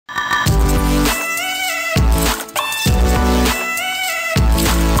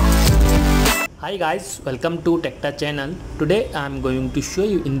Hi guys, welcome to TechTouch channel. Today I am going to show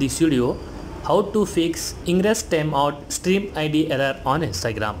you in this video how to fix Ingress Timeout stream ID error on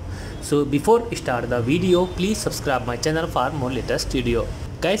Instagram. So before we start the video, please subscribe my channel for more latest video.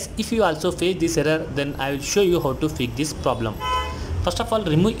 Guys, if you also face this error, then I will show you how to fix this problem. First of all,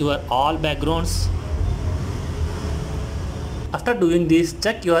 remove your all backgrounds. After doing this,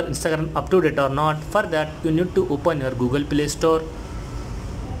 check your Instagram up to date or not. For that, you need to open your Google Play Store.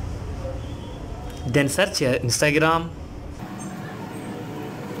 Then search your Instagram.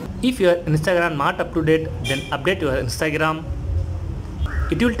 If your Instagram not up to date, then update your Instagram.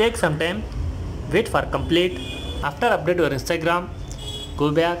 It will take some time. Wait for complete. After update your Instagram,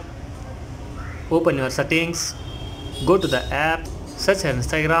 go back, open your settings, go to the app, search your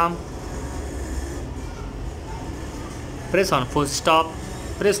Instagram, press on force stop,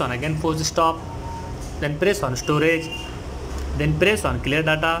 press on again force stop, then press on storage, then press on clear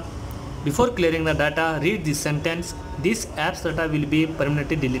data. Before clearing the data, read this sentence: this app's data will be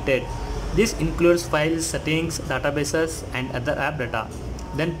permanently deleted. This includes files, settings, databases and other app data.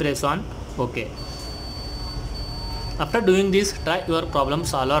 Then press on OK. After doing this, try your problem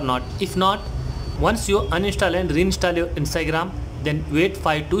solve or not. If not, once you uninstall and reinstall your Instagram, then wait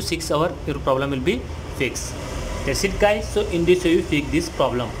 5 to 6 hours, your problem will be fixed. That's it guys. So in this way you fix this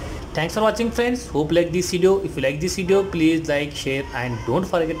problem. Thanks for watching friends. Hope you like this video. If you like this video, please like, share and don't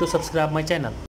forget to subscribe my channel.